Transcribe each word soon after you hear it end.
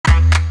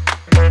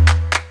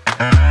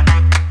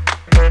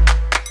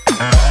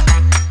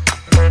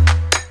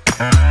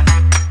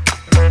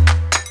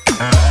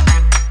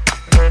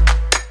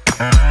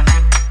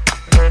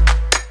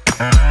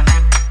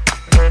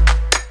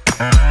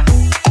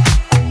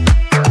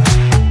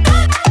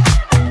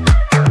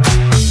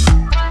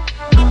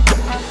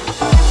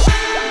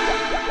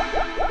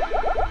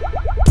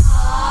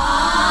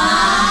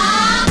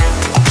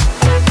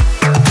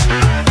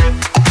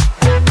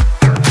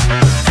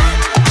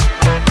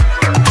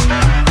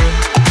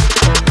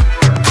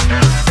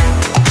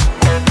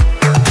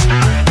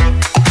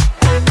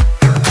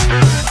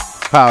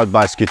Powered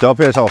by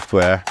SKUTOPIA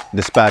software,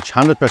 dispatch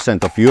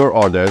 100% of your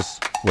orders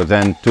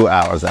within 2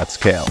 hours at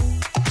scale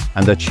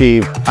and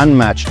achieve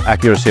unmatched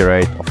accuracy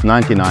rate of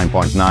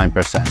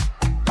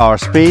 99.9%. Our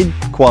speed,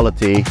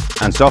 quality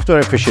and software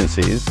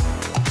efficiencies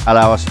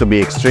allow us to be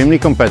extremely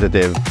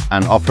competitive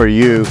and offer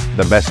you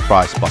the best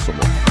price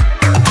possible.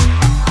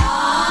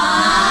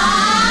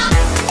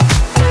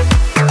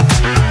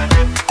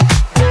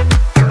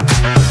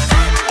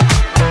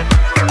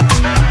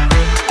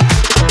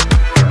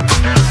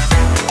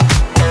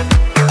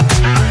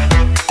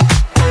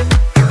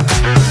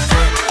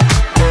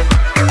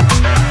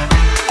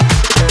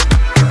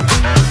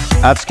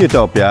 At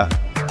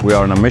SKUTOPIA, we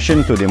are on a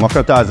mission to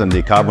democratize and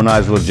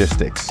decarbonize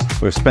logistics.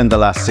 We've spent the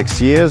last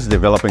 6 years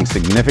developing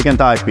significant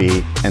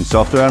IP in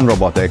software and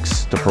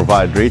robotics to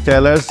provide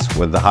retailers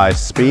with the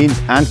highest speed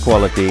and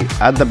quality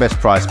at the best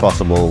price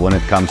possible when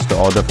it comes to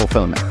order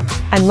fulfillment.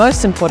 And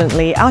most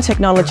importantly, our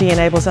technology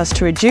enables us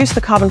to reduce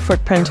the carbon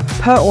footprint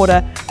per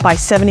order by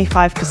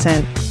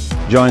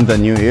 75%. Join the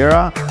new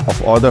era of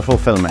order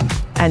fulfillment.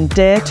 And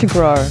dare to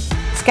grow.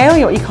 Scale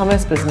your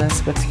e-commerce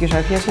business with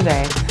SKUTOPIA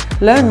today.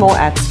 Learn more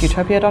at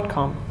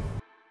skutopia.com.